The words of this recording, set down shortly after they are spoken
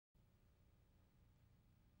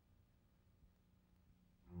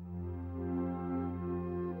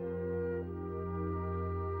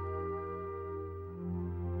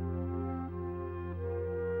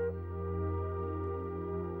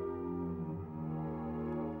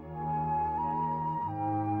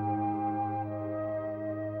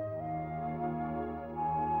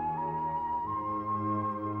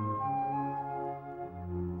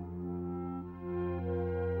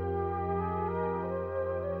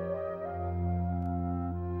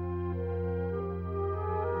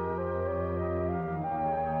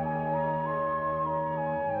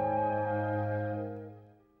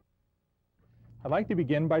I'd like to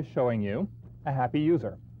begin by showing you a happy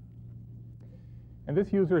user. And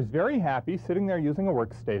this user is very happy sitting there using a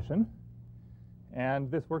workstation.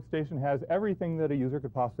 And this workstation has everything that a user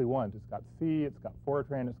could possibly want. It's got C, it's got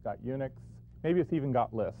Fortran, it's got Unix, maybe it's even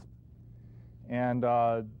got Lisp. And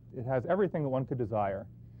it has everything that one could desire,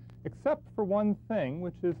 except for one thing,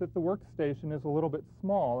 which is that the workstation is a little bit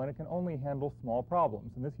small and it can only handle small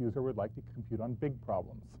problems. And this user would like to compute on big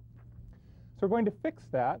problems. So we're going to fix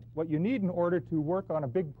that. What you need in order to work on a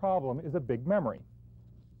big problem is a big memory.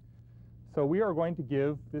 So we are going to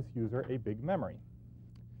give this user a big memory.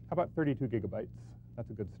 How about 32 gigabytes? That's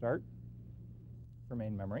a good start for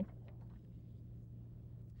main memory.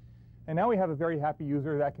 And now we have a very happy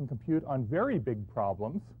user that can compute on very big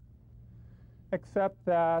problems, except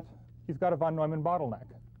that he's got a von Neumann bottleneck.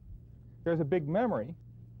 There's a big memory,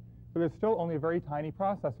 but there's still only a very tiny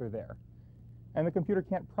processor there. And the computer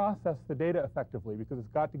can't process the data effectively because it's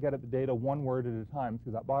got to get at the data one word at a time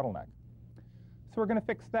through that bottleneck. So we're going to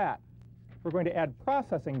fix that. We're going to add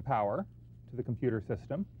processing power to the computer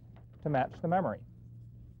system to match the memory.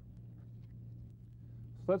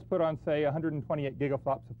 So let's put on, say, 128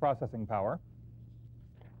 gigaflops of processing power.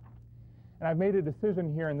 And I've made a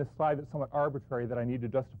decision here in this slide that's somewhat arbitrary that I need to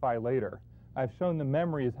justify later. I've shown the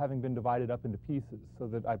memory as having been divided up into pieces so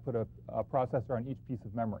that I put a processor on each piece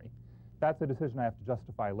of memory. That's a decision I have to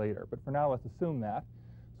justify later. But for now, let's assume that.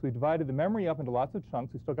 So we divided the memory up into lots of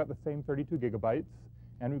chunks. We've still got the same 32 gigabytes.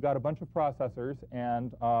 And we've got a bunch of processors.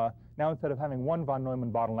 And now instead of having one von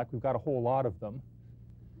Neumann bottleneck, we've got a whole lot of them.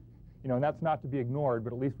 And that's not to be ignored,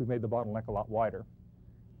 but at least we've made the bottleneck a lot wider.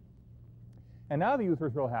 And now the user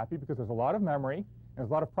is real happy because there's a lot of memory, and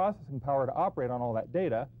there's a lot of processing power to operate on all that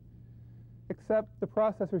data, except the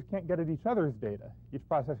processors can't get at each other's data. Each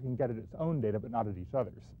processor can get at its own data, but not at each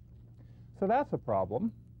other's. So that's a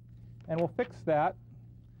problem, and we'll fix that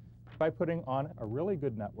by putting on a really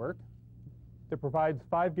good network that provides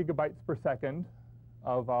 5 gigabytes per second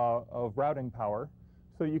of routing power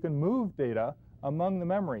so that you can move data among the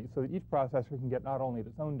memories so that each processor can get not only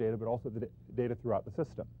its own data, but also the data throughout the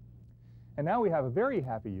system. And now we have a very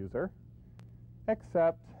happy user,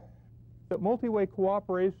 except that multi-way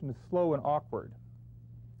cooperation is slow and awkward.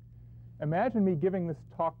 Imagine me giving this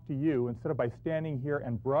talk to you instead of by standing here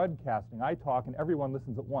and broadcasting. I talk and everyone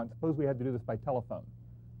listens at once. Suppose we had to do this by telephone.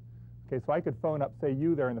 Okay, so I could phone up, say,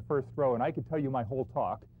 you there in the first row, and I could tell you my whole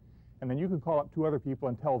talk. And then you could call up 2 other people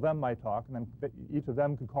and tell them my talk, and then each of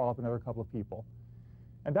them could call up another couple of people.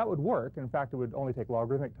 And that would work. In fact, it would only take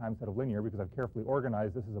logarithmic time instead of linear because I've carefully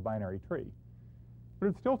organized this as a binary tree. But it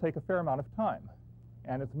would still take a fair amount of time.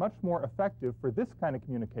 And it's much more effective for this kind of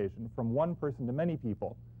communication from one person to many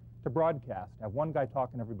people to broadcast, have one guy talk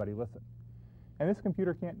and everybody listen. And this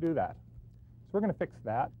computer can't do that. So we're going to fix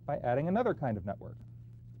that by adding another kind of network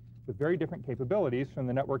with very different capabilities from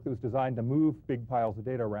the network that was designed to move big piles of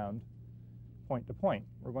data around point to point.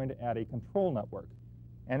 We're going to add a control network.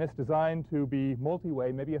 And it's designed to be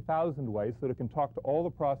multi-way, maybe 1,000 ways, so that it can talk to all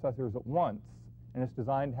the processors at once. And it's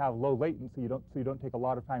designed to have low latency, so you don't take a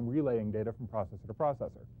lot of time relaying data from processor to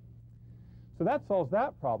processor. So that solves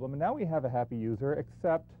that problem. And now we have a happy user,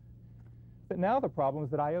 except that now the problem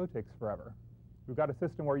is that I/O takes forever. We've got a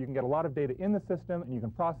system where you can get a lot of data in the system, and you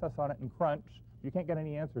can process on it and crunch. You can't get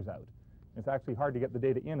any answers out. It's actually hard to get the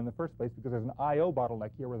data in the first place because there's an I/O bottleneck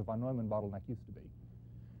here where the von Neumann bottleneck used to be,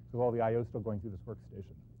 because all the I/O is still going through this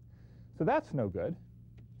workstation. So that's no good,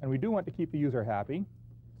 and we do want to keep the user happy.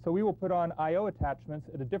 So we will put on I/O attachments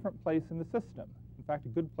at a different place in the system. In fact, a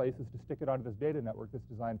good place is to stick it onto this data network that's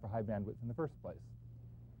designed for high bandwidth in the first place.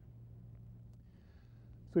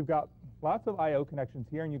 So we've got lots of I/O connections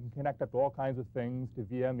here, and you can connect up to all kinds of things, to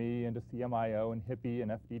VME and to CMIO and HIPI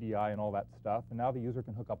and FDDI and all that stuff. And now the user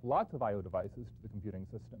can hook up lots of I/O devices to the computing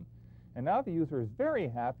system. And now the user is very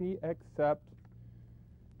happy, except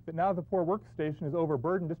that now the poor workstation is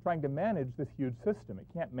overburdened just trying to manage this huge system. It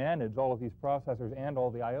can't manage all of these processors and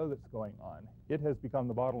all the I/O that's going on. It has become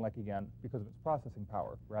the bottleneck again because of its processing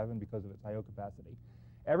power rather than because of its I/O capacity.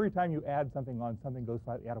 Every time you add something on, something goes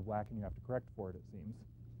slightly out of whack and you have to correct for it, it seems.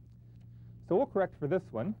 So we'll correct for this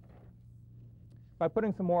one by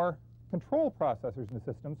putting some more control processors in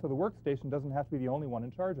the system so the workstation doesn't have to be the only one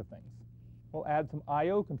in charge of things. We'll add some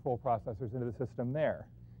I/O control processors into the system there.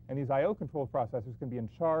 And these I/O control processors can be in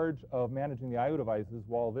charge of managing the I/O devices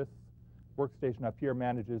while this workstation up here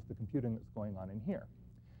manages the computing that's going on in here.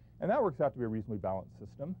 And that works out to be a reasonably balanced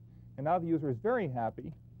system. And now the user is very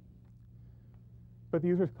happy. But the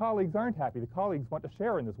user's colleagues aren't happy. The colleagues want to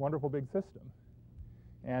share in this wonderful big system.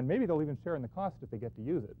 And maybe they'll even share in the cost if they get to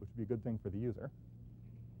use it, which would be a good thing for the user,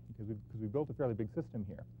 because we built a fairly big system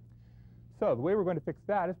here. So the way we're going to fix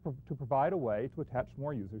that is to provide a way to attach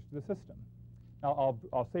more users to the system. Now,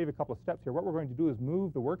 I'll save a couple of steps here. What we're going to do is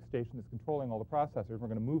move the workstation that's controlling all the processors. We're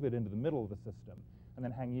going to move it into the middle of the system and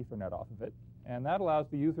then hang Ethernet off of it. And that allows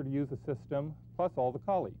the user to use the system plus all the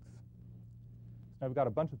colleagues. So now we've got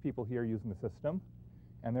a bunch of people here using the system,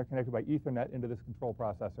 and they're connected by Ethernet into this control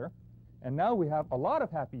processor. And now we have a lot of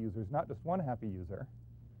happy users, not just one happy user.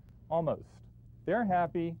 Almost. They're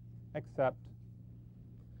happy, except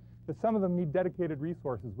that some of them need dedicated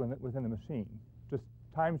resources within the machine. Just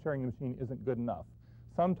time sharing the machine isn't good enough.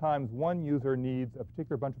 Sometimes one user needs a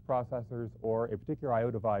particular bunch of processors or a particular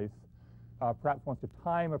I/O device, perhaps wants to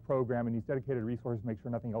time a program and needs dedicated resources to make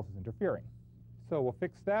sure nothing else is interfering. So we'll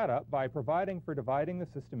fix that up by providing for dividing the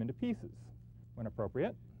system into pieces when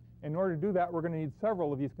appropriate. In order to do that, we're going to need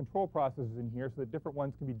several of these control processors in here so that different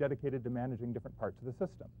ones can be dedicated to managing different parts of the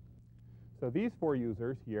system. So these 4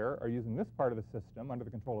 users here are using this part of the system under the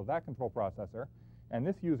control of that control processor, and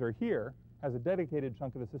this user here has a dedicated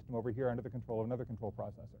chunk of the system over here under the control of another control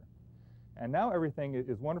processor. And now everything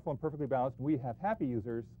is wonderful and perfectly balanced. We have happy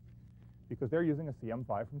users because they're using a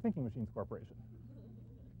CM-5 from Thinking Machines Corporation.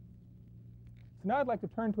 So now I'd like to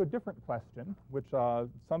turn to a different question, which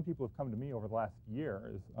some people have come to me over the last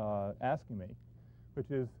year asking me, which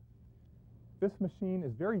is, this machine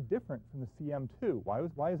is very different from the CM2.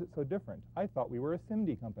 Why is it so different? I thought we were a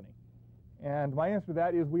SIMD company. And my answer to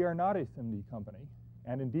that is we are not a SIMD company.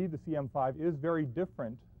 And indeed, the CM5 is very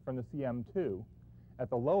different from the CM2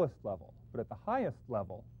 at the lowest level. But at the highest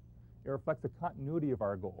level, it reflects the continuity of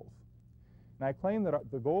our goals. And I claim that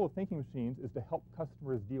the goal of Thinking Machines is to help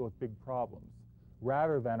customers deal with big problems,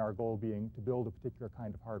 rather than our goal being to build a particular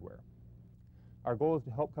kind of hardware. Our goal is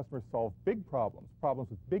to help customers solve big problems,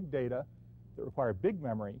 problems with big data that require big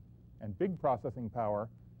memory and big processing power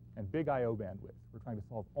and big I/O bandwidth. We're trying to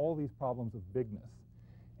solve all these problems of bigness.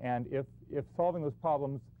 And if solving those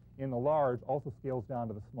problems in the large also scales down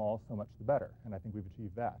to the small, so much the better. And I think we've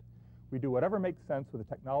achieved that. We do whatever makes sense with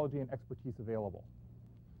the technology and expertise available.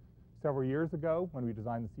 Several years ago, when we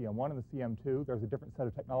designed the CM1 and the CM2, there was a different set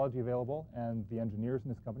of technology available, and the engineers in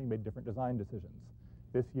this company made different design decisions.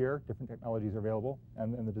 This year, different technologies are available,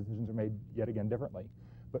 and the decisions are made yet again differently,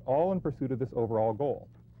 but all in pursuit of this overall goal.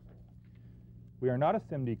 We are not a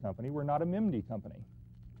SIMD company. We're not a MIMD company.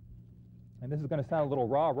 And this is going to sound a little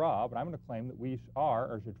rah-rah, but I'm going to claim that we are,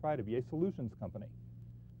 or should try to be, a solutions company.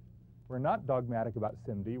 We're not dogmatic about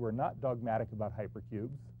SIMD. We're not dogmatic about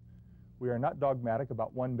hypercubes. We are not dogmatic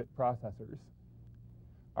about 1-bit processors.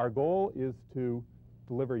 Our goal is to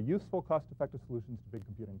deliver useful, cost-effective solutions to big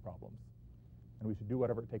computing problems. And we should do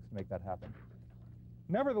whatever it takes to make that happen.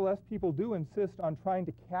 Nevertheless, people do insist on trying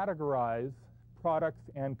to categorize products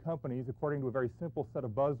and companies according to a very simple set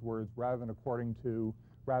of buzzwords rather than according to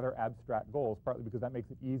rather abstract goals, partly because that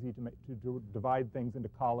makes it easy to divide things into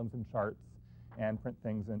columns and charts and print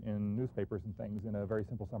things in newspapers and things in a very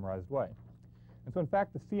simple, summarized way. And so, in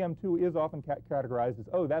fact, the CM2 is often categorized as,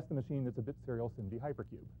 oh, that's the machine that's a bit serial SIMD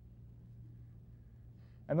hypercube.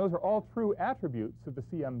 And those are all true attributes of the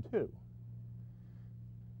CM2.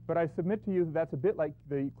 But I submit to you that that's a bit like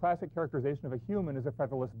the classic characterization of a human as a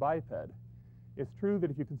featherless biped. It's true that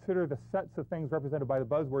if you consider the sets of things represented by the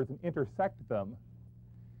buzzwords and intersect them,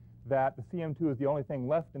 that the CM2 is the only thing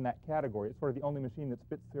left in that category. It's sort of the only machine that's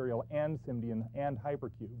bit serial and SIMD and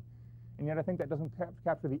hypercube. And yet I think that doesn't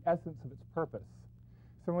capture the essence of its purpose.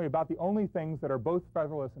 Similarly, about the only things that are both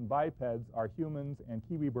featherless and bipeds are humans and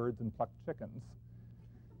kiwi birds and plucked chickens.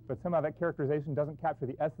 But somehow that characterization doesn't capture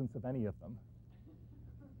the essence of any of them.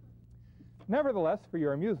 Nevertheless, for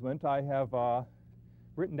your amusement, I have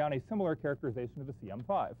written down a similar characterization of the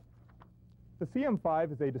CM5. The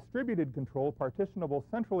CM5 is a distributed control, partitionable,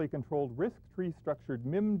 centrally controlled, RISC tree-structured,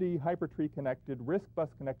 MIMD, hypertree-connected, RISC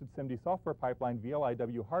bus-connected SIMD software pipeline,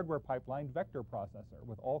 VLIW hardware pipeline, vector processor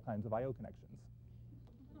with all kinds of I/O connections.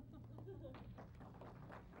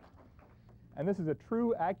 And this is a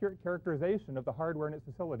true, accurate characterization of the hardware and its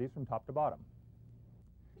facilities from top to bottom.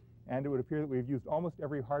 And it would appear that we've used almost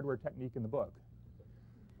every hardware technique in the book.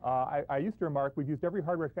 I used to remark we've used every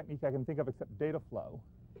hardware technique I can think of except data flow.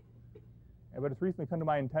 But it's recently come to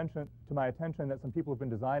my attention that some people have been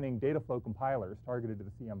designing data flow compilers targeted to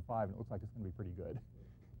the CM5, and it looks like it's going to be pretty good.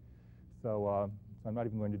 So I'm not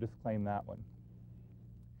even going to disclaim that one.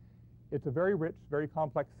 It's a very rich, very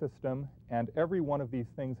complex system, and every one of these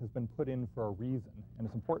things has been put in for a reason. And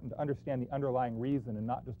it's important to understand the underlying reason and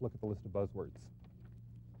not just look at the list of buzzwords.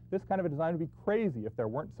 This kind of a design would be crazy if there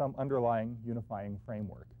weren't some underlying unifying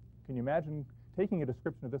framework. Can you imagine taking a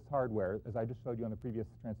description of this hardware, as I just showed you on the previous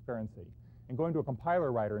transparency, and going to a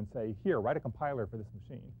compiler writer and say, here, write a compiler for this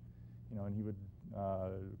machine. And he would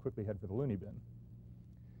quickly head for the loony bin.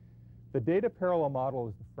 The data parallel model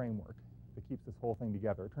is the framework that keeps this whole thing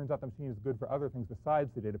together. It turns out the machine is good for other things besides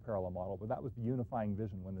the data parallel model, but that was the unifying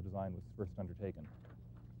vision when the design was first undertaken.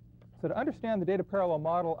 So to understand the data parallel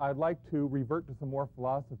model, I'd like to revert to some more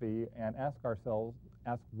philosophy and ask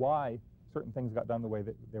why certain things got done the way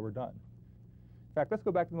that they were done. In fact, let's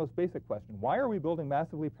go back to the most basic question. Why are we building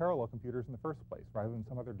massively parallel computers in the first place rather than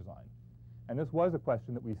some other design? And this was a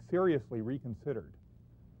question that we seriously reconsidered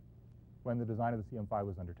when the design of the CM-5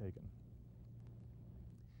 was undertaken.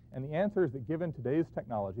 And the answer is that given today's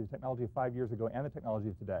technology, the technology of 5 years ago and the technology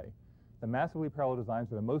of today, the massively parallel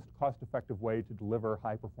designs are the most cost-effective way to deliver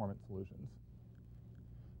high-performance solutions.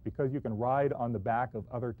 Because you can ride on the back of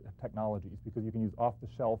other technologies, because you can use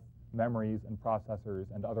off-the-shelf memories and processors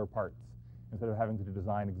and other parts, instead of having to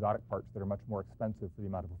design exotic parts that are much more expensive for the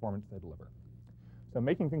amount of performance they deliver. So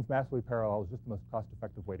making things massively parallel is just the most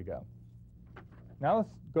cost-effective way to go. Now let's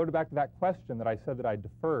go back to that question that I said that I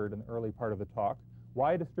deferred in the early part of the talk.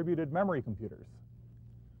 Why distributed memory computers?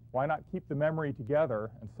 Why not keep the memory together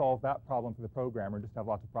and solve that problem for the programmer and just have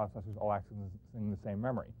lots of processors all accessing the same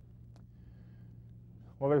memory?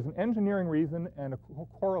 Well, there's an engineering reason and a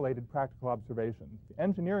correlated practical observation. The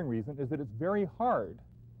engineering reason is that it's very hard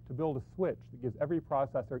to build a switch that gives every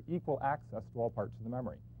processor equal access to all parts of the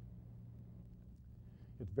memory.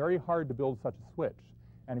 It's very hard to build such a switch.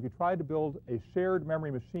 And if you try to build a shared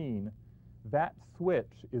memory machine, that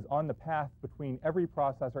switch is on the path between every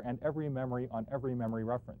processor and every memory on every memory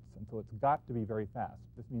reference. And so it's got to be very fast.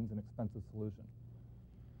 This means an expensive solution.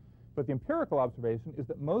 But the empirical observation is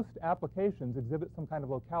that most applications exhibit some kind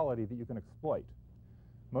of locality that you can exploit.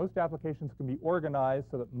 Most applications can be organized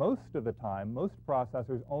so that most of the time, most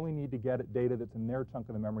processors only need to get at data that's in their chunk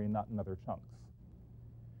of the memory and not in other chunks.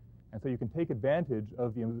 And so you can take advantage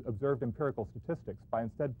of the observed empirical statistics by,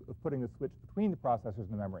 instead of putting the switch between the processors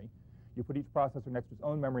and the memory, you put each processor next to its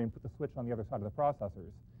own memory and put the switch on the other side of the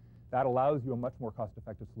processors. That allows you a much more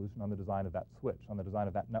cost-effective solution on the design of that switch, on the design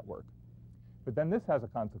of that network. But then this has a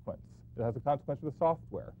consequence. It has a consequence for the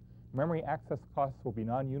software. Memory access costs will be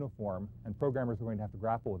non-uniform, and programmers are going to have to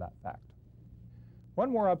grapple with that fact. One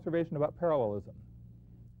more observation about parallelism.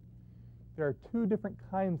 There are two different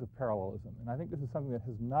kinds of parallelism, and I think this is something that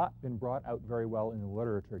has not been brought out very well in the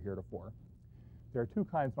literature heretofore. There are two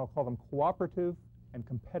kinds, and I'll call them cooperative and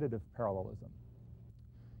competitive parallelism.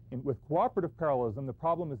 With cooperative parallelism, the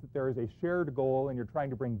problem is that there is a shared goal, and you're trying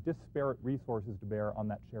to bring disparate resources to bear on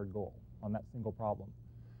that shared goal, on that single problem.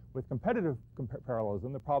 With competitive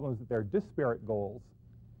parallelism, the problem is that there are disparate goals,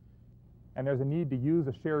 and there's a need to use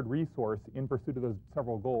a shared resource in pursuit of those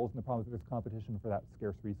several goals, and the problem is that there's competition for that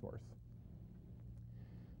scarce resource.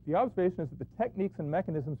 The observation is that the techniques and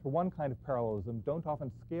mechanisms for one kind of parallelism don't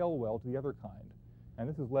often scale well to the other kind, and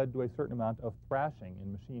this has led to a certain amount of thrashing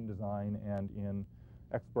in machine design and in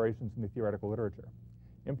explorations in the theoretical literature.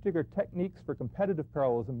 In particular, techniques for competitive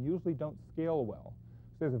parallelism usually don't scale well.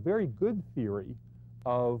 So there's a very good theory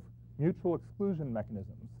of mutual exclusion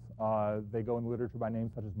mechanisms. They go in the literature by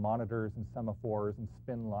names such as monitors and semaphores and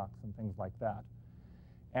spin locks and things like that.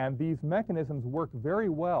 And these mechanisms work very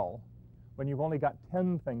well when you've only got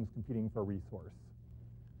 10 things competing for a resource.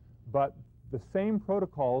 But the same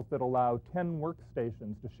protocols that allow 10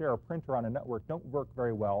 workstations to share a printer on a network don't work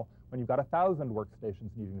very well when you've got 1,000 workstations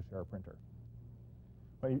needing to share a printer.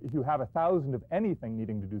 If you have 1,000 of anything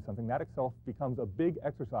needing to do something, that itself becomes a big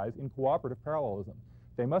exercise in cooperative parallelism.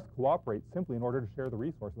 They must cooperate simply in order to share the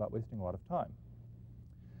resource without wasting a lot of time.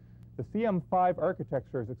 The CM-5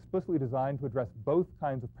 architecture is explicitly designed to address both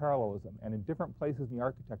kinds of parallelism, and in different places in the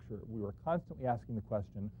architecture, we were constantly asking the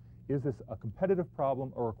question, is this a competitive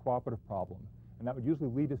problem or a cooperative problem? And that would usually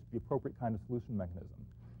lead us to the appropriate kind of solution mechanism.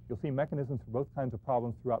 You'll see mechanisms for both kinds of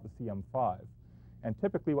problems throughout the CM-5. And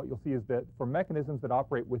typically what you'll see is that for mechanisms that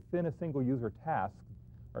operate within a single user task,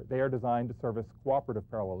 they are designed to service cooperative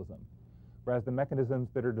parallelism, whereas the mechanisms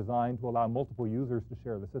that are designed to allow multiple users to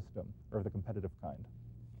share the system are of the competitive kind.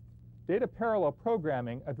 Data parallel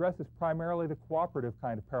programming addresses primarily the cooperative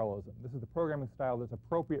kind of parallelism. This is the programming style that's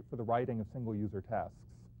appropriate for the writing of single user tasks.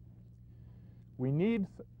 We need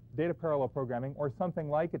data parallel programming or something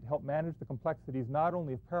like it to help manage the complexities not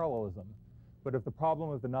only of parallelism, but of the problem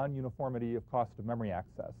of the non-uniformity of cost of memory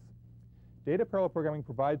access. Data parallel programming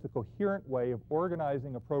provides a coherent way of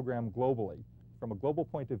organizing a program globally, from a global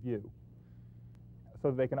point of view, so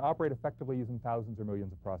that they can operate effectively using thousands or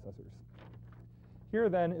millions of processors. Here,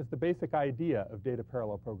 then, is the basic idea of data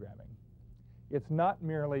parallel programming. It's not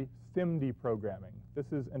merely SIMD programming. This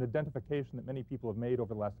is an identification that many people have made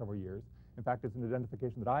over the last several years. In fact, it's an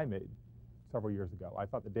identification that I made several years ago. I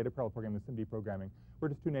thought that data parallel programming and SIMD programming were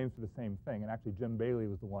just two names for the same thing, and actually Jim Bailey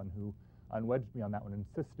was the one who unwedged me on that one and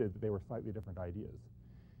insisted that they were slightly different ideas.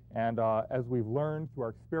 And as we've learned through our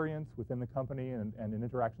experience within the company and in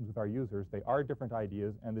interactions with our users, they are different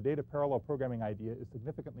ideas, and the data parallel programming idea is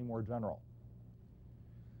significantly more general.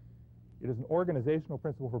 It is an organizational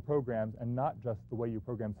principle for programs and not just the way you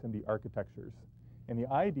program SIMD architectures. And the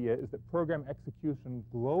idea is that program execution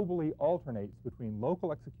globally alternates between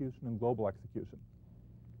local execution and global execution,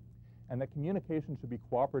 and that communication should be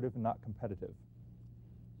cooperative and not competitive.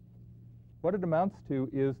 What it amounts to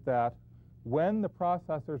is that when the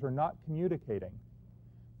processors are not communicating,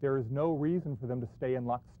 there is no reason for them to stay in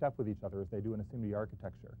lockstep with each other as they do in a SIMD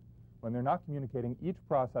architecture. When they're not communicating, each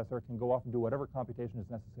processor can go off and do whatever computation is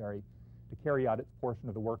necessary to carry out its portion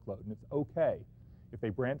of the workload. And it's okay if they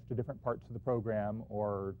branch to different parts of the program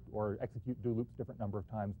or execute do loops different number of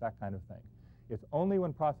times, that kind of thing. It's only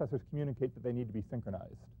when processors communicate that they need to be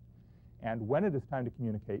synchronized. And when it is time to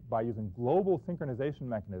communicate, by using global synchronization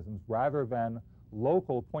mechanisms rather than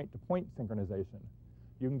local point-to-point synchronization,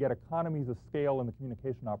 you can get economies of scale in the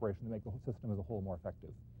communication operation to make the whole system as a whole more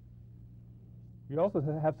effective. We also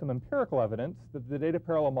have some empirical evidence that the data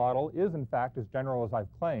parallel model is, in fact, as general as I've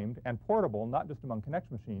claimed, and portable not just among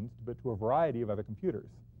Connection machines, but to a variety of other computers.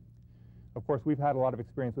 Of course, we've had a lot of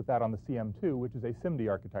experience with that on the CM-2, which is a SIMD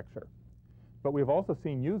architecture. But we've also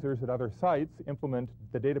seen users at other sites implement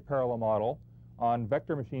the data parallel model on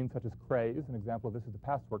vector machines such as Craze. An example of this is the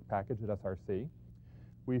Passwork package at SRC.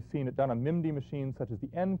 We've seen it done on MIMD machines such as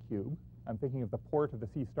the N-Cube. I'm thinking of the port of the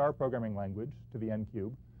C* programming language to the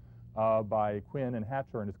N-Cube. By Quinn and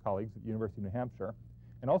Hatcher and his colleagues at the University of New Hampshire.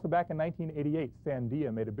 And also back in 1988,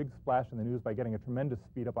 Sandia made a big splash in the news by getting a tremendous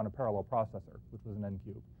speed up on a parallel processor, which was an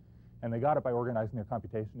N-Cube. And they got it by organizing their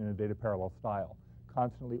computation in a data parallel style,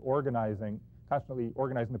 constantly organizing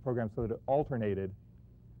the program so that it alternated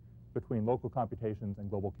between local computations and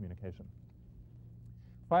global communication.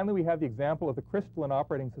 Finally, we have the example of the crystalline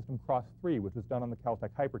operating system Cross-3, which was done on the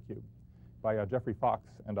Caltech Hypercube by Jeffrey Fox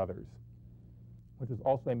and others, which is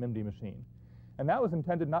also a MIMD machine. And that was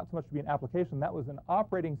intended not so much to be an application, that was an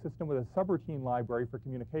operating system with a subroutine library for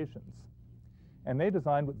communications. And they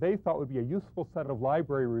designed what they thought would be a useful set of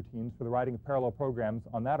library routines for the writing of parallel programs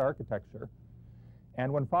on that architecture.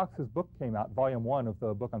 And when Fox's book came out, volume 1 of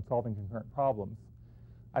the book on solving concurrent problems,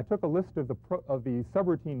 I took a list of the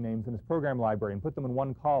subroutine names in his program library and put them in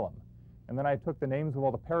one column. And then I took the names of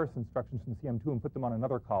all the Paris instructions from CM2 and put them on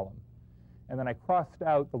another column. And then I crossed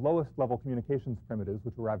out the lowest level communications primitives,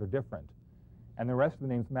 which were rather different. And the rest of the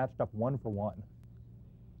names matched up one for one.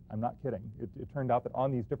 I'm not kidding. It turned out that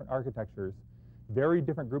on these different architectures, very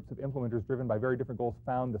different groups of implementers driven by very different goals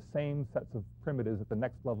found the same sets of primitives at the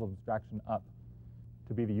next level of abstraction up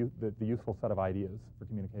to be the useful set of ideas for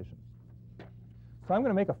communication. So I'm going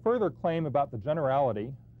to make a further claim about the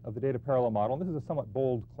generality of the data parallel model. And this is a somewhat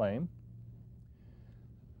bold claim.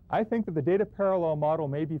 I think that the data parallel model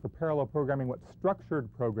may be for parallel programming what structured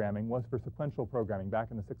programming was for sequential programming back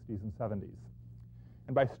in the 60s and 70s.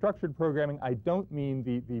 And by structured programming, I don't mean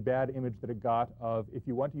the bad image that it got of if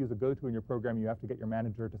you want to use a goto in your program, you have to get your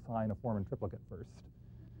manager to sign a form in triplicate first.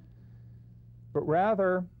 But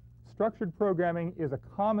rather, structured programming is a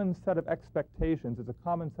common set of expectations, it's a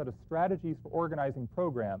common set of strategies for organizing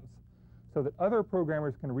programs so that other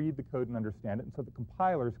programmers can read the code and understand it, and so that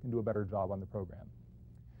compilers can do a better job on the program.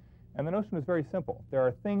 And the notion is very simple. There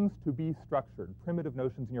are things to be structured, primitive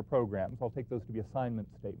notions in your programs. I'll take those to be assignment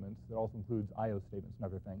statements. That also includes I/O statements and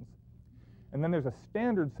other things. And then there's a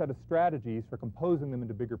standard set of strategies for composing them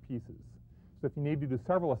into bigger pieces. So if you need to do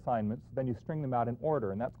several assignments, then you string them out in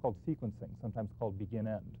order, and that's called sequencing, sometimes called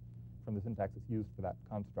begin-end, from the syntax that's used for that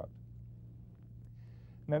construct.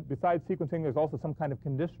 And then besides sequencing, there's also some kind of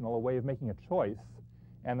conditional, a way of making a choice,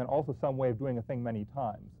 and then also some way of doing a thing many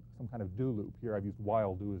times. Some kind of do loop. Here I've used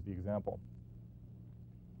while do as the example.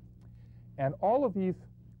 And all of these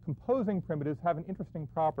composing primitives have an interesting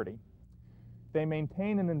property. They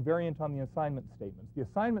maintain an invariant on the assignment statements. The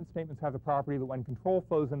assignment statements have the property that when control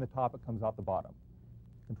flows in the top, it comes out the bottom.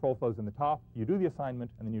 Control flows in the top, you do the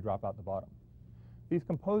assignment, and then you drop out the bottom. These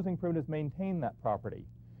composing primitives maintain that property.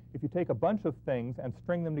 If you take a bunch of things and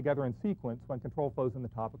string them together in sequence, when control flows in the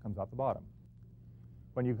top, it comes out the bottom.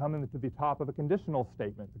 When you come into the top of a conditional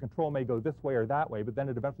statement, the control may go this way or that way, but then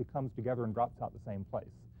it eventually comes together and drops out the same place.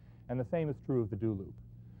 And the same is true of the do loop.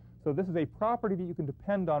 So this is a property that you can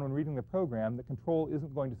depend on when reading the program, that control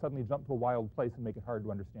isn't going to suddenly jump to a wild place and make it hard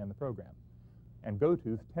to understand the program. And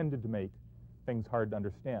gotos tended to make things hard to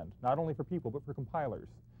understand, not only for people, but for compilers.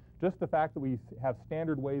 Just the fact that we have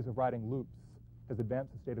standard ways of writing loops has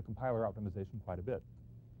advanced the state of compiler optimization quite a bit.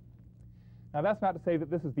 Now, that's not to say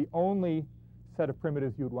that this is the only set of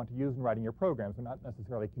primitives you would want to use in writing your programs. They're not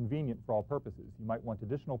necessarily convenient for all purposes. You might want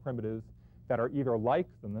additional primitives that are either like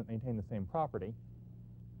them, that maintain the same property,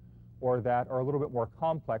 or that are a little bit more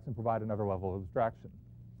complex and provide another level of abstraction.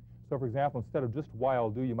 So, for example, instead of just while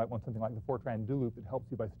do, you might want something like the Fortran do loop that helps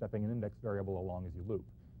you by stepping an index variable along as you loop.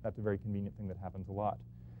 That's a very convenient thing that happens a lot.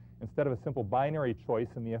 Instead of a simple binary choice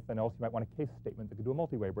in the if then else, you might want a case statement that could do a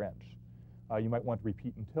multi-way branch. You might want to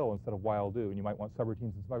repeat until instead of while do, and you might want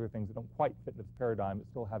subroutines and some other things that don't quite fit in this paradigm but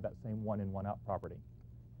still have that same one in, one out property.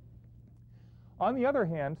 On the other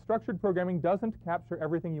hand, structured programming doesn't capture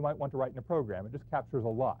everything you might want to write in a program. It just captures a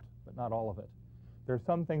lot, but not all of it. There are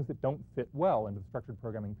some things that don't fit well into the structured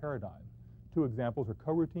programming paradigm. Two examples are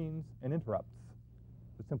coroutines and interrupts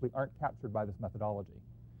that simply aren't captured by this methodology.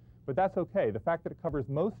 But that's okay. The fact that it covers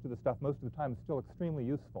most of the stuff most of the time is still extremely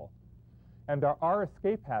useful. And there are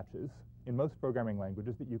escape hatches in most programming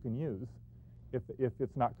languages that you can use if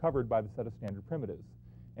it's not covered by the set of standard primitives.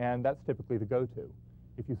 And that's typically the go-to.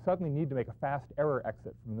 If you suddenly need to make a fast error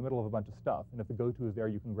exit from the middle of a bunch of stuff, and if the go-to is there,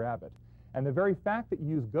 you can grab it. And the very fact that you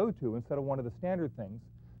use go-to instead of one of the standard things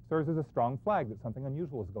serves as a strong flag that something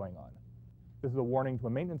unusual is going on. This is a warning to a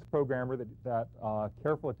maintenance programmer that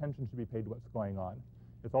careful attention should be paid to what's going on.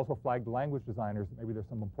 It's also flagged to language designers that maybe there's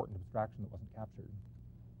some important abstraction that wasn't captured.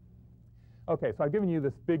 Okay, so I've given you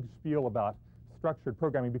this big spiel about structured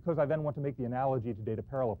programming because I then want to make the analogy to data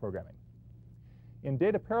parallel programming. In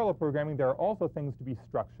data parallel programming, there are also things to be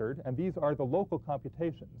structured, and these are the local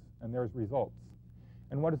computations, and there's results.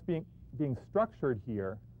 And what is being structured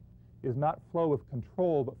here is not flow of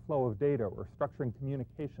control, but flow of data, or structuring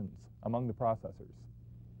communications among the processors.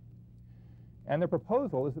 And the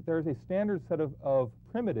proposal is that there is a standard set of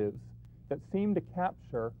primitives that seem to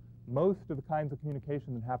capture most of the kinds of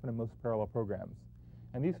communication that happen in most parallel programs.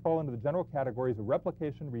 And these fall into the general categories of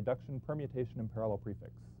replication, reduction, permutation, and parallel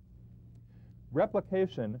prefix.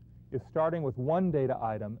 Replication is starting with one data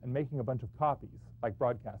item and making a bunch of copies, like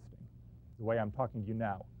broadcasting, the way I'm talking to you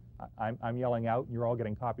now. I'm yelling out, and you're all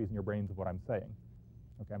getting copies in your brains of what I'm saying.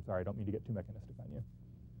 Okay, I'm sorry, I don't mean to get too mechanistic on you.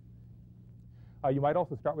 You might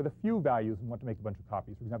also start with a few values and want to make a bunch of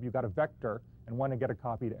copies. For example, you've got a vector and want to get a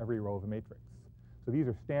copy to every row of a matrix. So these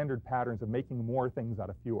are standard patterns of making more things out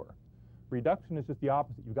of fewer. Reduction is just the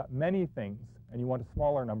opposite. You've got many things, and you want a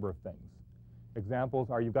smaller number of things. Examples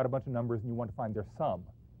are you've got a bunch of numbers, and you want to find their sum,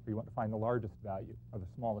 or you want to find the largest value, or the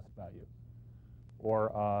smallest value,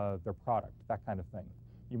 or their product, that kind of thing.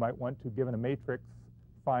 You might want to, given a matrix,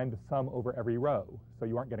 find the sum over every row. So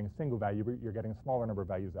you aren't getting a single value, but you're getting a smaller number of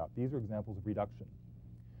values out. These are examples of reduction.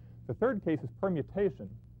 The third case is permutation,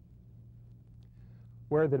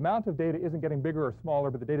 where the amount of data isn't getting bigger or smaller,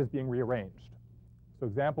 but the data is being rearranged. So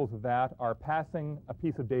examples of that are passing a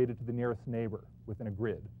piece of data to the nearest neighbor within a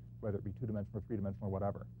grid, whether it be two-dimensional or three-dimensional or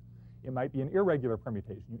whatever. It might be an irregular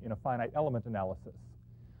permutation in a finite element analysis.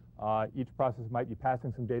 Each process might be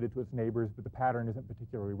passing some data to its neighbors, but the pattern isn't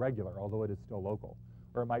particularly regular, although it is still local.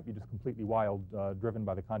 Or it might be just completely wild, driven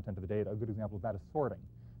by the content of the data. A good example of that is sorting.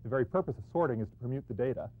 The very purpose of sorting is to permute the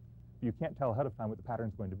data. But you can't tell ahead of time what the pattern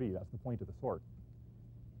is going to be. That's the point of the sort.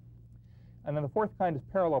 And then the fourth kind is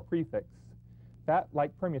parallel prefix. That,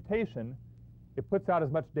 like permutation, it puts out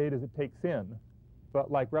as much data as it takes in.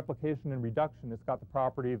 But like replication and reduction, it's got the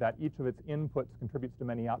property that each of its inputs contributes to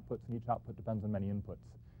many outputs, and each output depends on many inputs.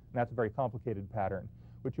 And that's a very complicated pattern,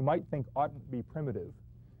 which you might think oughtn't be primitive,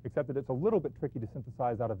 except that it's a little bit tricky to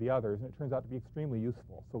synthesize out of the others, and it turns out to be extremely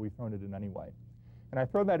useful, so we've thrown it in anyway. And I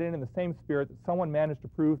throw that in the same spirit that someone managed to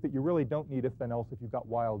prove that you really don't need if then else if you've got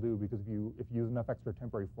while do, because if you use enough extra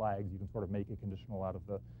temporary flags, you can sort of make a conditional out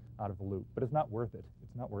of the loop. But it's not worth it.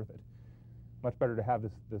 It's not worth it. Much better to have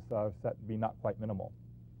this set be not quite minimal.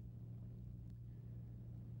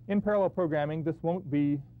 In parallel programming, this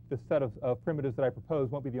set of primitives that I propose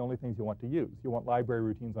won't be the only things you want to use. You'll want library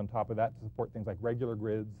routines on top of that to support things like regular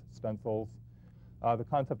grids, stencils. The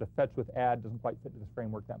concept of fetch with add doesn't quite fit into this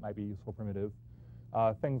framework. That might be a useful primitive.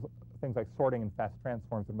 Things like sorting and fast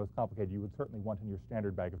transforms are the most complicated. You would certainly want in your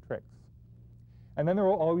standard bag of tricks. And then there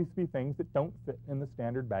will always be things that don't fit in the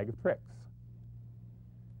standard bag of tricks.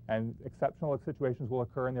 And exceptional situations will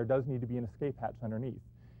occur, and there does need to be an escape hatch underneath.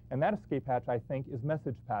 And that escape hatch, I think, is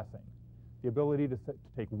message passing. The ability to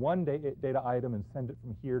take one data item and send it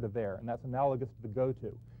from here to there. And that's analogous to the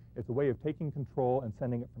go-to. It's a way of taking control and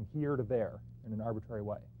sending it from here to there in an arbitrary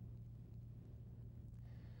way.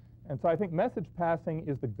 And so I think message passing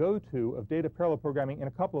is the go-to of data parallel programming in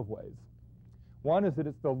a couple of ways. One is that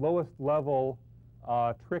it's the lowest level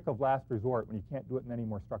trick of last resort when you can't do it in any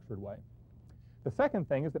more structured way. The second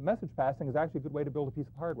thing is that message passing is actually a good way to build a piece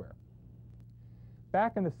of hardware.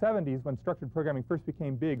 Back in the 70s, when structured programming first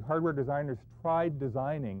became big, hardware designers tried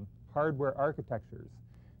designing hardware architectures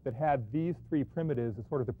that had these three primitives as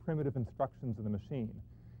sort of the primitive instructions of the machine.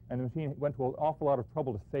 And the machine went to an awful lot of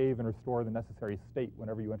trouble to save and restore the necessary state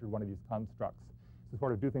whenever you entered one of these constructs, to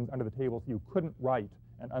sort of do things under the table so you couldn't write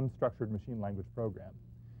an unstructured machine language program.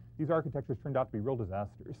 These architectures turned out to be real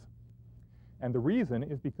disasters. And the reason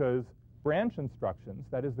is because branch instructions,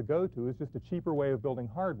 that is the go-to, is just a cheaper way of building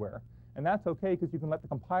hardware. And that's okay because you can let the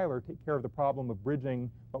compiler take care of the problem of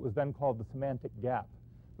bridging what was then called the semantic gap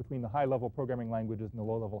between the high-level programming languages and the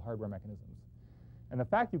low-level hardware mechanisms. And the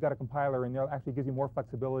fact you've got a compiler in there actually gives you more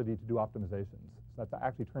flexibility to do optimizations. So that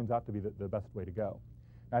actually turns out to be the best way to go.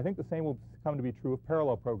 And I think the same will come to be true of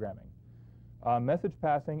parallel programming. Message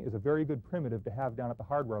passing is a very good primitive to have down at the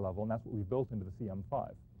hardware level, and that's what we've built into the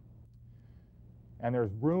CM-5. And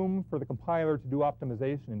there's room for the compiler to do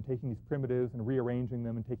optimization in taking these primitives and rearranging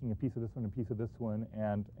them and taking a piece of this one and a piece of this one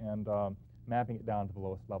and mapping it down to the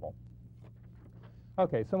lowest level.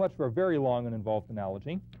 Okay, so much for a very long and involved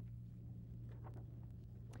analogy.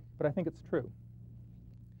 But I think it's true.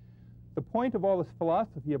 The point of all this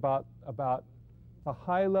philosophy about the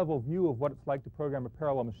high-level view of what it's like to program a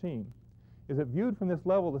parallel machine is that viewed from this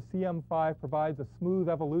level, the CM-5 provides a smooth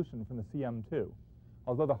evolution from the CM-2.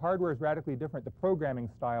 Although the hardware is radically different, the programming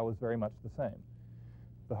style is very much the same.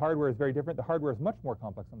 The hardware is very different. The hardware is much more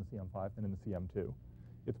complex on the CM-5 than in the CM-2.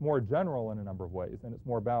 It's more general in a number of ways, and it's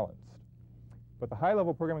more balanced. But the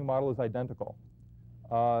high-level programming model is identical.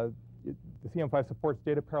 The CM-5 supports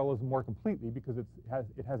data parallelism more completely because it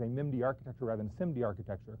has a MIMD architecture rather than a SIMD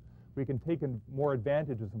architecture. We can take in more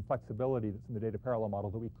advantages and flexibility that's in the data parallel model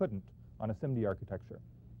that we couldn't on a SIMD architecture.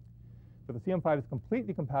 But the CM-5 is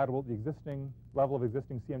completely compatible with the existing level of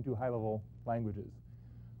existing CM2 high-level languages.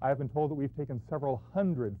 I have been told that we've taken several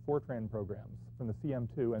hundred Fortran programs from the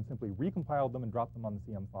CM2 and simply recompiled them and dropped them on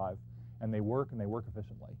the CM-5, and they work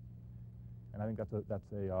efficiently. And I think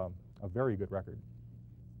that's a very good record.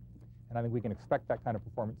 And I think we can expect that kind of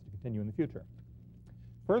performance to continue in the future.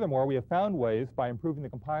 Furthermore, we have found ways by improving the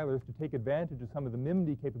compilers to take advantage of some of the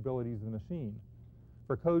MIMD capabilities of the machine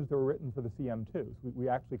for codes that were written for the CM2. So we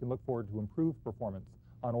actually can look forward to improved performance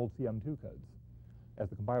on old CM2 codes as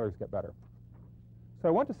the compilers get better. So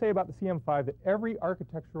I want to say about the CM-5 that every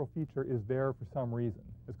architectural feature is there for some reason.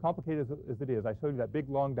 As complicated as it is, I showed you that big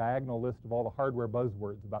long diagonal list of all the hardware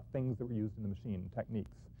buzzwords about things that were used in the machine and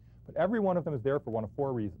techniques. But every one of them is there for one of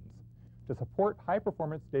four reasons. To support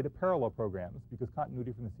high-performance data parallel programs, because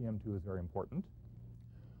continuity from the CM2 is very important,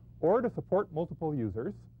 or to support multiple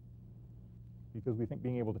users, because we think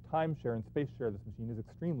being able to time share and space share this machine is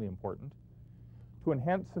extremely important, to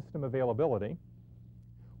enhance system availability,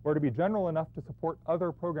 or to be general enough to support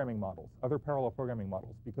other programming models, other parallel programming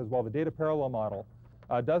models, because while the data parallel model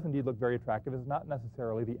does indeed look very attractive, it's not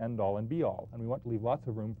necessarily the end-all and be-all, and we want to leave lots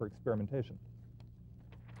of room for experimentation.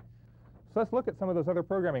 So let's look at some of those other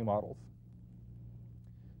programming models.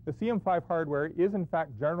 The CM-5 hardware is in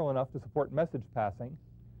fact general enough to support message passing,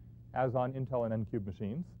 as on Intel and N-Cube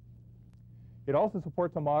machines. It also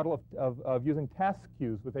supports a model of using task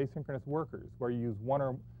queues with asynchronous workers, where you use one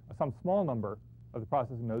or some small number of the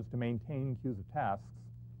processing nodes to maintain queues of tasks,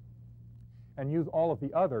 and use all of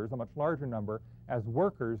the others, a much larger number, as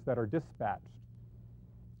workers that are dispatched.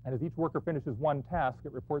 And as each worker finishes one task,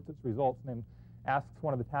 it reports its results and then asks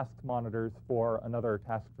one of the task monitors for another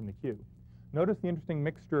task from the queue. Notice the interesting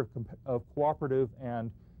mixture of cooperative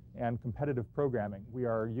and competitive programming. We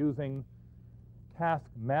are using task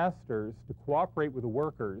masters to cooperate with the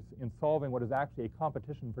workers in solving what is actually a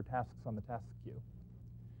competition for tasks on the task queue.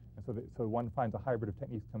 And so one finds a hybrid of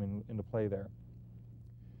techniques coming into play there.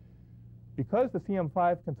 Because the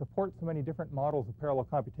CM-5 can support so many different models of parallel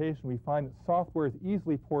computation, we find that software is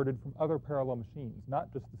easily ported from other parallel machines,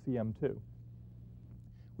 not just the CM2.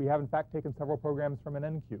 We have, in fact, taken several programs from an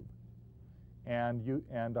N-Cube and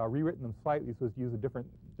rewritten them slightly so as to use a different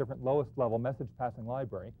lowest level message passing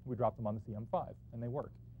library. We dropped them on the CM-5, and they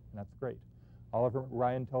work, and that's great. Oliver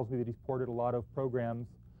Ryan tells me that he's ported a lot of programs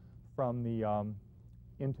from the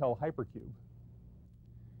Intel Hypercube,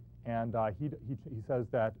 and he says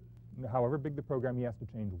that however big the program, he has to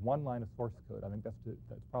change one line of source code. I think that's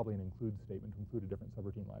probably an include statement to include a different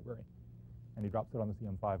subroutine library, and he drops it on the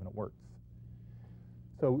CM-5, and it works.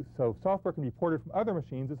 So software can be ported from other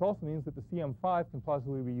machines. This also means that the CM-5 can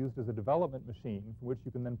plausibly be used as a development machine from which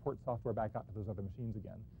you can then port software back out to those other machines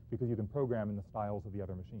again, because you can program in the styles of the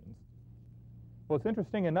other machines. Well, it's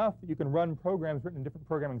interesting enough that you can run programs written in different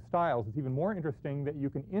programming styles. It's even more interesting that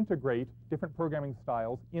you can integrate different programming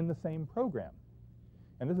styles in the same program.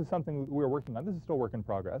 And this is something we're working on. This is still work in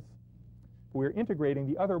progress. We're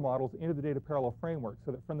integrating the other models into the data parallel framework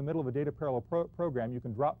so that from the middle of a data parallel program, you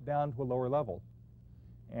can drop down to a lower level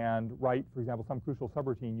and write, for example, some crucial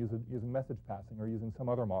subroutine using message passing or using some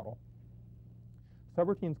other model.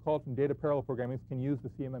 Subroutines called from data parallel programming can use the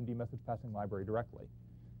CMMD message passing library directly.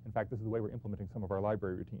 In fact, this is the way we're implementing some of our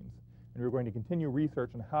library routines. And we're going to continue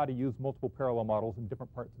research on how to use multiple parallel models in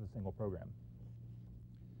different parts of a single program.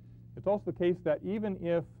 It's also the case that even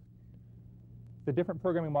if the different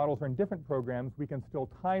programming models are in different programs, we can still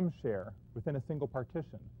time share within a single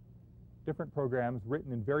partition different programs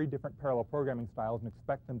written in very different parallel programming styles and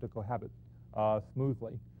expect them to cohabit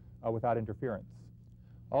smoothly without interference.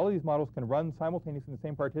 All of these models can run simultaneously in the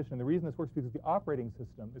same partition. And the reason this works is because the operating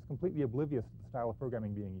system is completely oblivious to the style of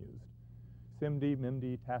programming being used. SIMD,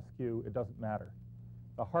 MIMD, TASQ, it doesn't matter.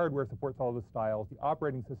 The hardware supports all the styles. The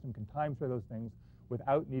operating system can time share those things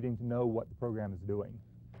without needing to know what the program is doing.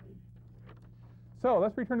 So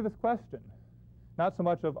let's return to this question. Not so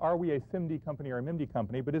much of are we a SIMD company or a MIMD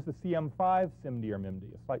company, but is the CM-5 SIMD or MIMD?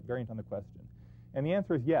 A slight variant on the question. And the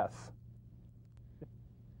answer is yes.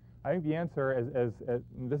 I think the answer, as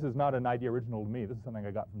this is not an idea original to me, this is something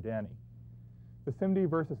I got from Danny. The SIMD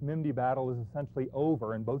versus MIMD battle is essentially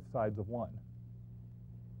over in both sides of one.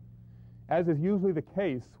 As is usually the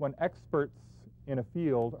case when experts in a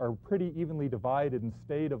field are pretty evenly divided and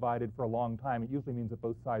stay divided for a long time, it usually means that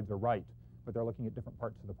both sides are right, but they're looking at different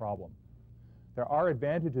parts of the problem. There are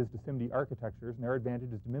advantages to SIMD architectures, and there are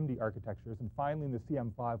advantages to MIMD architectures, and finally in the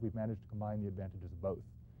CM-5 we've managed to combine the advantages of both.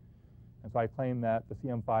 And so I claim that the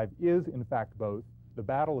CM-5 is in fact both. The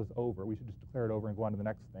battle is over. We should just declare it over and go on to the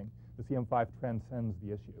next thing. The CM-5 transcends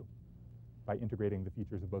the issue by integrating the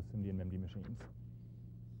features of both SIMD and MIMD machines.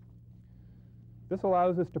 This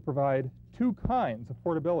allows us to provide two kinds of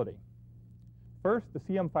portability. First, the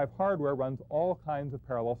CM-5 hardware runs all kinds of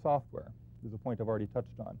parallel software. This is a point I've already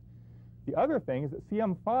touched on. The other thing is that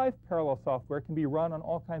CM-5 parallel software can be run on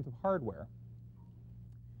all kinds of hardware.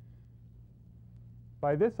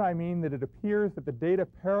 By this I mean that it appears that the data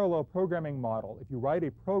parallel programming model, if you write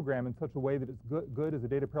a program in such a way that it's good as a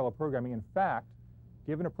data parallel programming, in fact,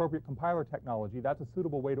 given appropriate compiler technology, that's a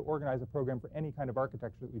suitable way to organize a program for any kind of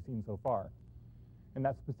architecture that we've seen so far. And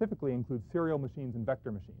that specifically includes serial machines and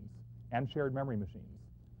vector machines and shared memory machines,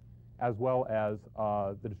 as well as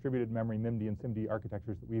the distributed memory MIMD and SIMD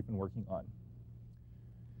architectures that we've been working on.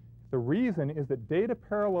 The reason is that data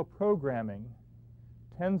parallel programming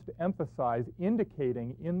tends to emphasize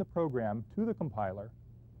indicating in the program to the compiler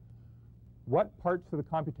what parts of the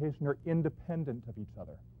computation are independent of each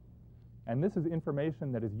other. And this is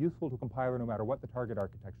information that is useful to a compiler no matter what the target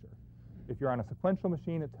architecture. If you're on a sequential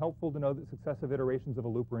machine, it's helpful to know that successive iterations of a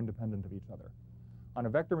loop are independent of each other. On a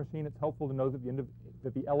vector machine, it's helpful to know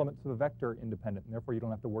that the elements of a vector are independent, and therefore you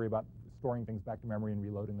don't have to worry about storing things back to memory and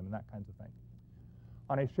reloading them and that kinds of thing.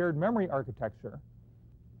 On a shared memory architecture,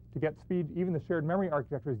 to get speed, even the shared memory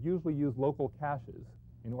architectures usually use local caches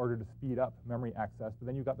in order to speed up memory access, but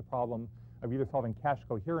then you've got the problem of either solving cache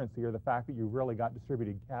coherency or the fact that you've really got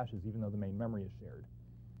distributed caches even though the main memory is shared.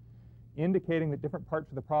 Indicating that different parts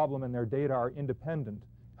of the problem and their data are independent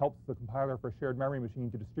helps the compiler for a shared memory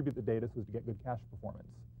machine to distribute the data so as to get good cache performance.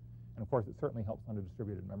 And of course, it certainly helps on a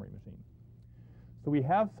distributed memory machine. So we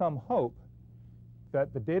have some hope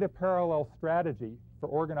that the data parallel strategy for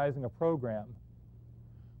organizing a program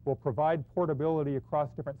will provide portability across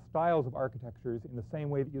different styles of architectures in the same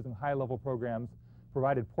way that using high-level programs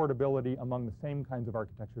provided portability among the same kinds of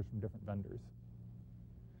architectures from different vendors.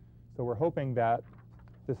 So we're hoping that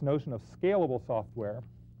this notion of scalable software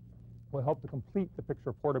will help to complete the picture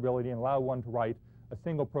of portability and allow one to write a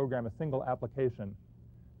single program, a single application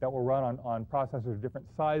that will run on processors of different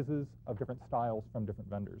sizes, of different styles from different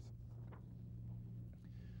vendors.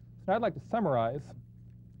 So I'd like to summarize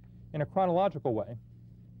in a chronological way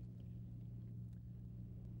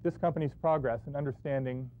this company's progress in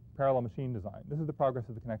understanding parallel machine design. This is the progress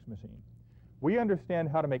of the connection machine. We understand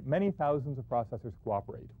how to make many thousands of processors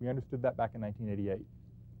cooperate. We understood that back in 1988.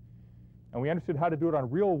 And we understood how to do it on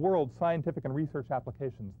real-world scientific and research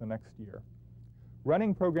applications the next year.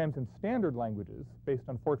 Running programs in standard languages based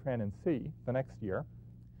on Fortran and C the next year,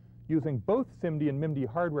 using both SIMD and MIMD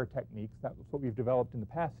hardware techniques, that's what we've developed in the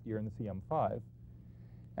past year in the CM-5.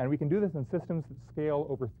 And we can do this in systems that scale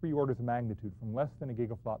over 3 orders of magnitude, from less than a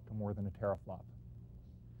gigaflop to more than a teraflop.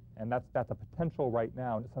 And that's a potential right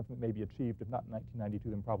now, and it's something that may be achieved, if not in 1992,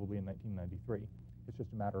 then probably in 1993. It's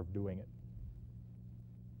just a matter of doing it.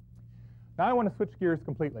 Now I want to switch gears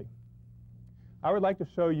completely. I would like to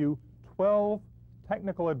show you 12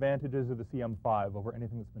 technical advantages of the CM-5 over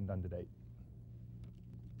anything that's been done to date.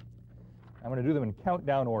 I'm going to do them in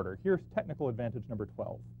countdown order. Here's technical advantage number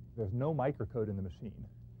 12. There's no microcode in the machine.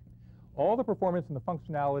 All the performance and the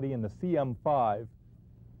functionality in the CM-5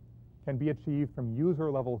 can be achieved from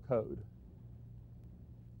user-level code.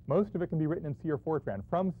 Most of it can be written in C or Fortran.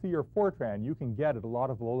 From C or Fortran, you can get at a lot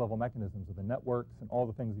of low-level mechanisms of the networks and all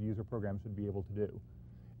the things the user program should be able to do.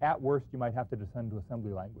 At worst, you might have to descend to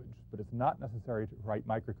assembly language, but it's not necessary to write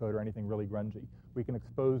microcode or anything really grungy. We can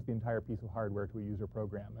expose the entire piece of hardware to a user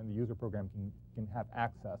program, and the user program can have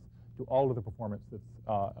access to all of the performance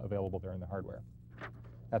that's available there in the hardware.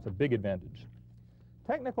 That's a big advantage.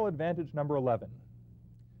 Technical advantage number 11.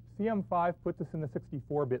 CM-5 puts us in the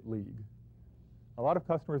 64-bit league. A lot of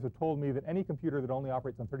customers have told me that any computer that only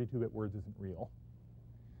operates on 32-bit words isn't real.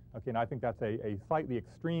 Okay, and I think that's a slightly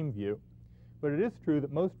extreme view. But it is true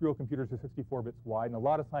that most real computers are 64 bits wide, and a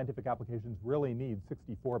lot of scientific applications really need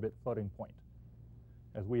 64-bit floating point,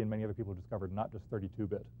 as we and many other people discovered, not just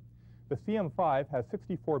 32-bit. The CM-5 has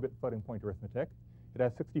 64-bit floating point arithmetic. It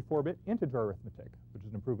has 64-bit integer arithmetic, which is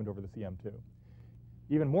an improvement over the CM2.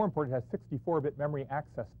 Even more important, it has 64-bit memory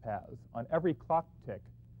access paths. On every clock tick,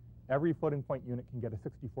 every floating point unit can get a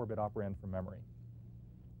 64-bit operand from memory.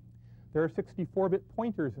 There are 64-bit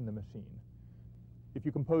pointers in the machine. If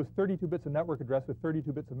you compose 32 bits of network address with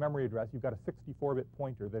 32 bits of memory address, you've got a 64-bit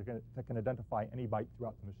pointer that can identify any byte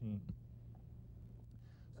throughout the machine.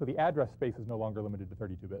 So the address space is no longer limited to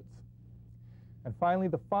 32 bits. And finally,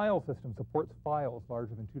 the file system supports files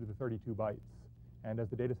larger than 2 to the 32 bytes. And as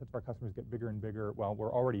the data sets of our customers get bigger and bigger, well,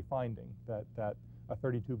 we're already finding that a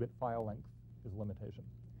 32-bit file length is a limitation.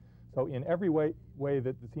 So in every way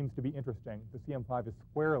that seems to be interesting, the CM-5 is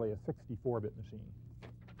squarely a 64-bit machine.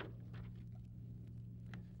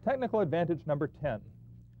 Technical advantage number 10.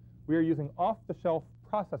 We are using off-the-shelf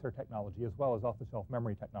processor technology as well as off-the-shelf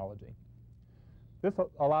memory technology. This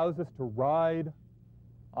allows us to ride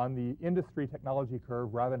on the industry technology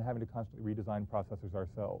curve rather than having to constantly redesign processors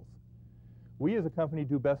ourselves. We as a company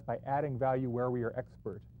do best by adding value where we are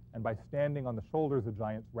expert and by standing on the shoulders of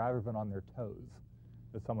giants rather than on their toes,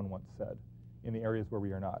 as someone once said, in the areas where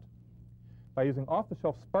we are not. By using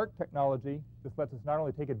off-the-shelf Spark technology, this lets us not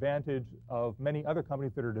only take advantage of many other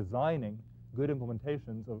companies that are designing good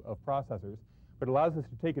implementations of processors, but allows us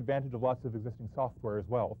to take advantage of lots of existing software as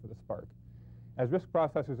well for the Spark. As RISC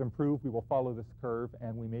processors improve, we will follow this curve,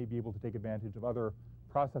 and we may be able to take advantage of other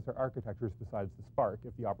processor architectures besides the Spark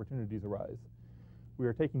if the opportunities arise. We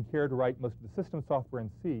are taking care to write most of the system software in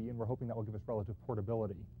C, and we're hoping that will give us relative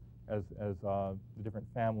portability as the different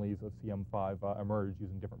families of CM-5 emerge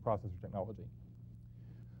using different processor technology.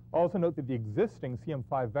 Also note that the existing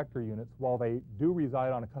CM-5 vector units, while they do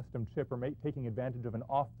reside on a custom chip, are taking advantage of an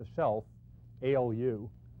off-the-shelf ALU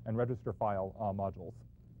and register file modules.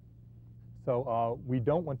 So we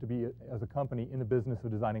don't want to be, as a company, in the business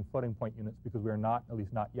of designing floating point units because we are not, at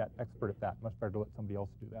least not yet, expert at that. Much better to let somebody else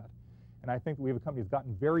do that. And I think that we have a company that's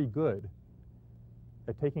gotten very good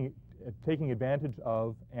at taking advantage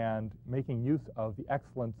of and making use of the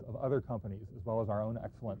excellence of other companies as well as our own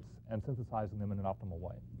excellence and synthesizing them in an optimal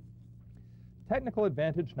way. Technical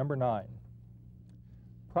advantage number 9.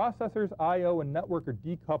 Processors, I/O, and network are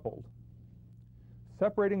decoupled.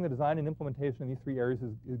 Separating the design and implementation in these three areas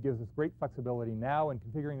gives us great flexibility now in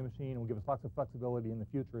configuring the machine and will give us lots of flexibility in the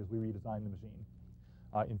future as we redesign the machine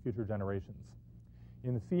in future generations.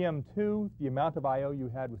 In the CM2, the amount of I/O you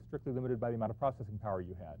had was strictly limited by the amount of processing power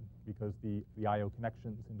you had because the I/O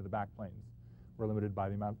connections into the backplanes were limited by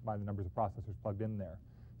the numbers of processors plugged in there.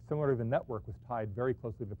 Similarly, the network was tied very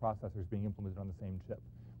closely to the processors being implemented on the same chip.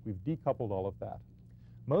 We've decoupled all of that.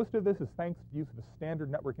 Most of this is thanks to the use of a standard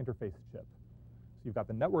network interface chip. So you've got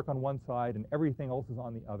the network on one side and everything else is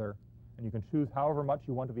on the other, and you can choose however much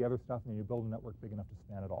you want of the other stuff, and you build a network big enough to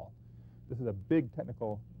span it all. This is a big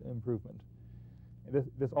technical improvement.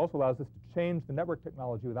 This also allows us to change the network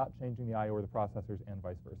technology without changing the I/O or the processors and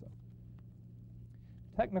vice versa.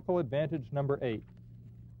 Technical advantage number 8.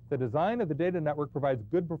 The design of the data network provides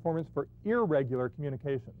good performance for irregular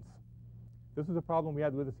communications. This is a problem we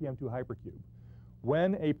had with the CM2 hypercube.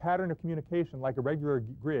 When a pattern of communication, like a regular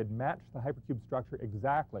grid, matched the hypercube structure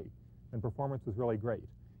exactly, then performance was really great.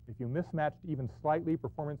 If you mismatched even slightly,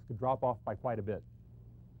 performance could drop off by quite a bit.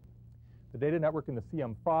 The data network in the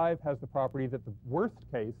CM-5 has the property that the worst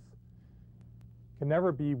case can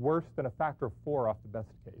never be worse than a factor of 4 off the best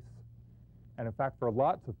case. And in fact, for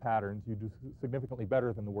lots of patterns, you do significantly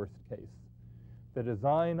better than the worst case. The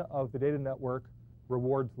design of the data network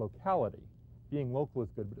rewards locality. Being local is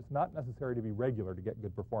good, but it's not necessary to be regular to get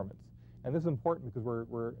good performance. And this is important because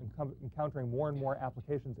we're encountering more and more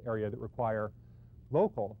applications area that require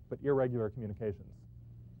local but irregular communications.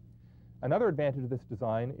 Another advantage of this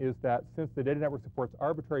design is that since the data network supports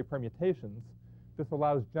arbitrary permutations, This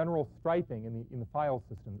allows general striping in the file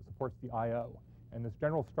system that supports the I.O. And this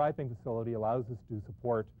general striping facility allows us to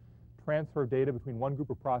support transfer of data between one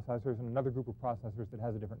group of processors and another group of processors that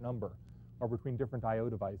has a different number, or between different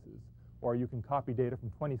I.O. devices. Or you can copy data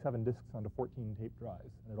from 27 disks onto 14 tape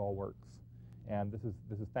drives, and it all works. And this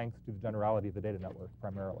is thanks to the generality of the data network,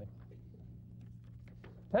 primarily.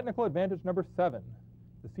 Technical advantage number 7.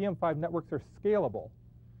 The CM-5 networks are scalable.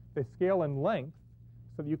 They scale in length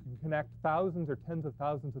so that you can connect thousands or tens of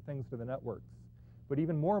thousands of things to the networks. But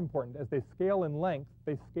even more important, as they scale in length,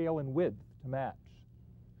 they scale in width to match,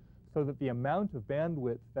 so that the amount of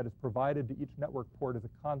bandwidth that is provided to each network port is a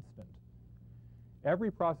constant.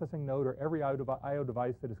 Every processing node or every I.O.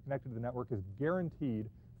 device that is connected to the network is guaranteed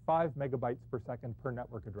 5 megabytes per second per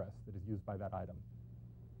network address that is used by that item.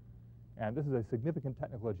 And this is a significant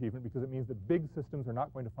technical achievement because it means that big systems are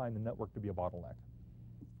not going to find the network to be a bottleneck.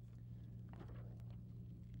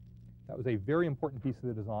 That was a very important piece of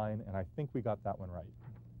the design, and I think we got that one right.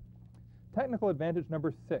 Technical advantage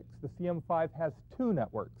number 6. The CM-5 has 2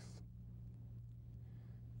 networks.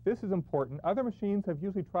 This is important. Other machines have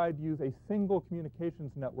usually tried to use a single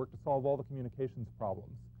communications network to solve all the communications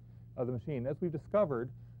problems of the machine. As we've discovered,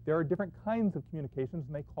 there are different kinds of communications,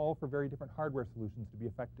 and they call for very different hardware solutions to be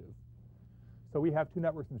effective. So we have 2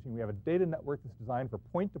 networks in the machine. We have a data network that's designed for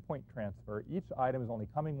point-to-point transfer. Each item is only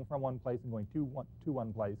coming from one place and going to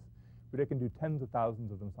one place, but it can do tens of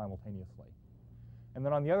thousands of them simultaneously. And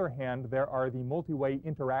then on the other hand, there are the multi-way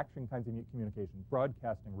interaction kinds of communication,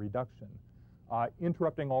 broadcasting, reduction,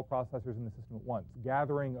 interrupting all processors in the system at once,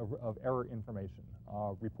 gathering of error information,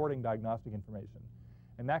 reporting diagnostic information.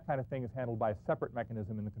 And that kind of thing is handled by a separate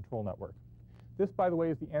mechanism in the control network. This, by the way,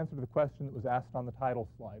 is the answer to the question that was asked on the title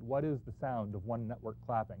slide. What is the sound of one network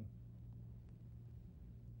clapping?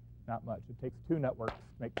 Not much. It takes 2 networks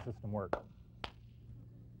to make the system work.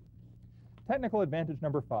 Technical advantage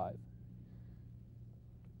number 5.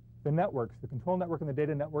 The networks, the control network and the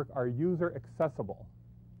data network, are user accessible.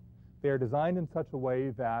 They are designed in such a way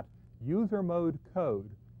that user mode code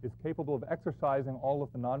is capable of exercising all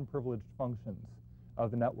of the non-privileged functions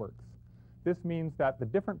of the networks. This means that the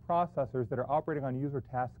different processors that are operating on user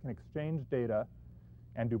tasks can exchange data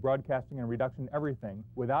and do broadcasting and reduction and everything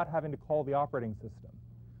without having to call the operating system.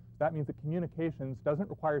 That means that communications doesn't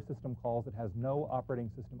require system calls. It has no operating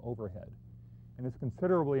system overhead. And this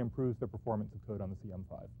considerably improves the performance of code on the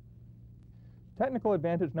CM-5. Technical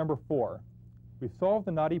advantage number 4. We solved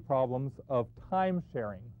the knotty problems of time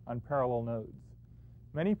sharing on parallel nodes.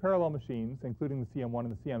 Many parallel machines, including the CM1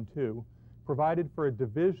 and the CM2, provided for a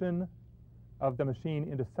division of the machine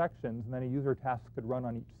into sections, and then a user task could run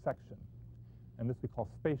on each section. And this we call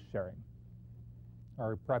space sharing,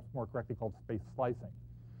 or perhaps more correctly called space slicing.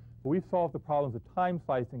 But we've solved the problems of time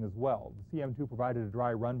slicing as well. The CM2 provided a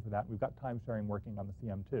dry run for that, and we've got time sharing working on the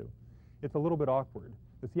CM2. It's a little bit awkward.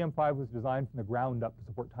 The CM-5 was designed from the ground up to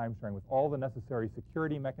support time sharing with all the necessary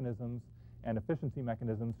security mechanisms and efficiency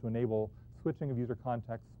mechanisms to enable switching of user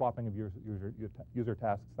context, swapping of user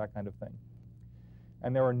tasks, that kind of thing.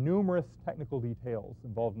 And there are numerous technical details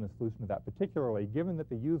involved in the solution of that, particularly given that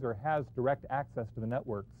the user has direct access to the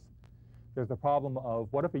networks. There's the problem of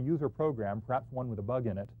what if a user program, perhaps one with a bug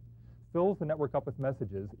in it, fills the network up with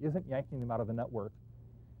messages, isn't yanking them out of the network,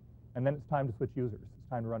 and then it's time to switch users. It's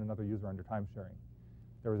time to run another user under time sharing.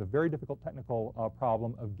 There was a very difficult technical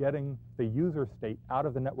problem of getting the user state out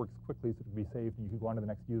of the networks quickly so it could be saved and you could go on to the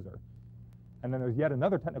next user. And then there's yet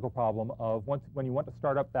another technical problem of when you want to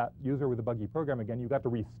start up that user with a buggy program again, you've got to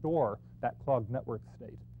restore that clogged network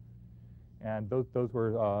state. And those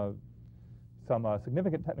were some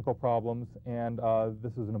significant technical problems, and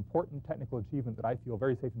this is an important technical achievement that I feel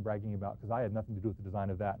very safe in bragging about because I had nothing to do with the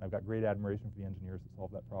design of that, and I've got great admiration for the engineers that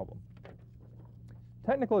solved that problem.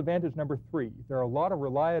 Technical advantage number 3, there are a lot of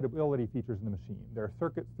reliability features in the machine. There are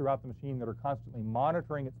circuits throughout the machine that are constantly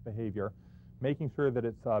monitoring its behavior, making sure that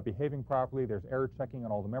it's behaving properly. There's error checking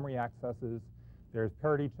on all the memory accesses. There's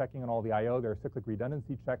parity checking on all the I.O. There are cyclic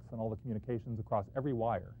redundancy checks on all the communications across every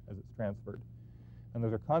wire as it's transferred. And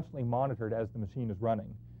those are constantly monitored as the machine is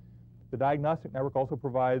running. The diagnostic network also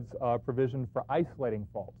provides provision for isolating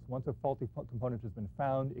faults. Once a faulty component has been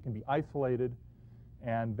found, it can be isolated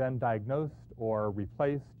and then diagnosed or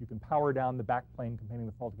replaced. You can power down the backplane containing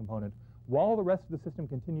the faulty component while the rest of the system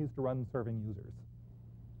continues to run serving users.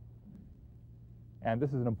 And this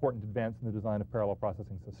is an important advance in the design of parallel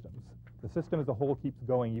processing systems. The system as a whole keeps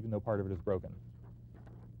going even though part of it is broken.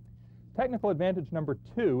 Technical advantage number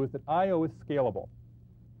 2 is that I.O. is scalable.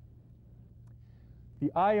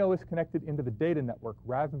 The I.O. is connected into the data network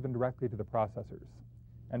rather than directly to the processors.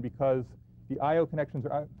 And because The I/O connections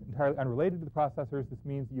are entirely unrelated to the processors. This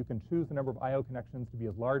means that you can choose the number of I/O connections to be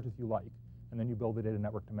as large as you like, and then you build a data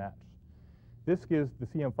network to match. This gives the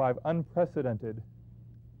CM-5 unprecedented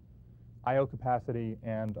I/O capacity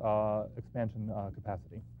and expansion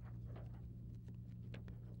capacity.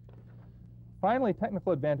 Finally,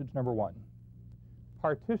 technical advantage number one.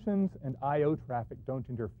 Partitions and I/O traffic don't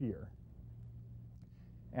interfere.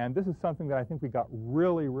 And this is something that I think we got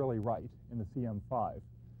really, really right in the CM-5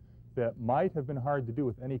 that might have been hard to do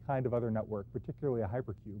with any kind of other network, particularly a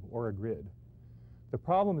hypercube or a grid. The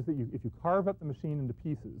problem is that if you carve up the machine into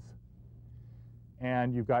pieces,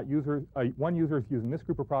 and you've got one user is using this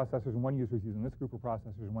group of processors, and one user is using this group of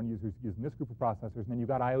processors, and one user is using this group of processors, and then you've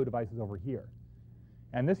got I/O devices over here.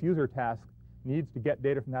 And this user task needs to get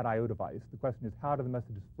data from that I/O device. The question is, how do the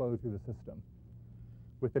messages flow through the system?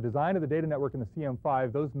 With the design of the data network in the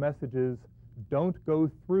CM-5, those messages don't go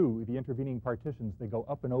through the intervening partitions. They go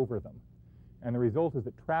up and over them. And the result is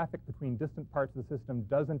that traffic between distant parts of the system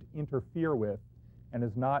doesn't interfere with and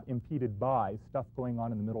is not impeded by stuff going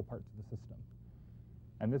on in the middle parts of the system.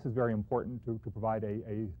 And this is very important to provide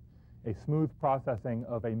a smooth processing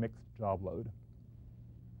of a mixed job load.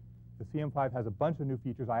 The CM-5 has a bunch of new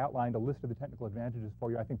features. I outlined a list of the technical advantages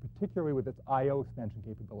for you, I think particularly with its I/O expansion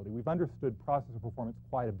capability. We've understood processor performance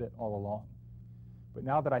quite a bit all along. But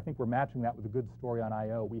now that I think we're matching that with a good story on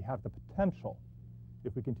I/O, we have the potential,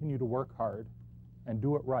 if we continue to work hard and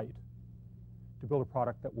do it right, to build a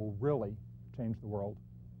product that will really change the world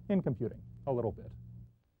in computing a little bit.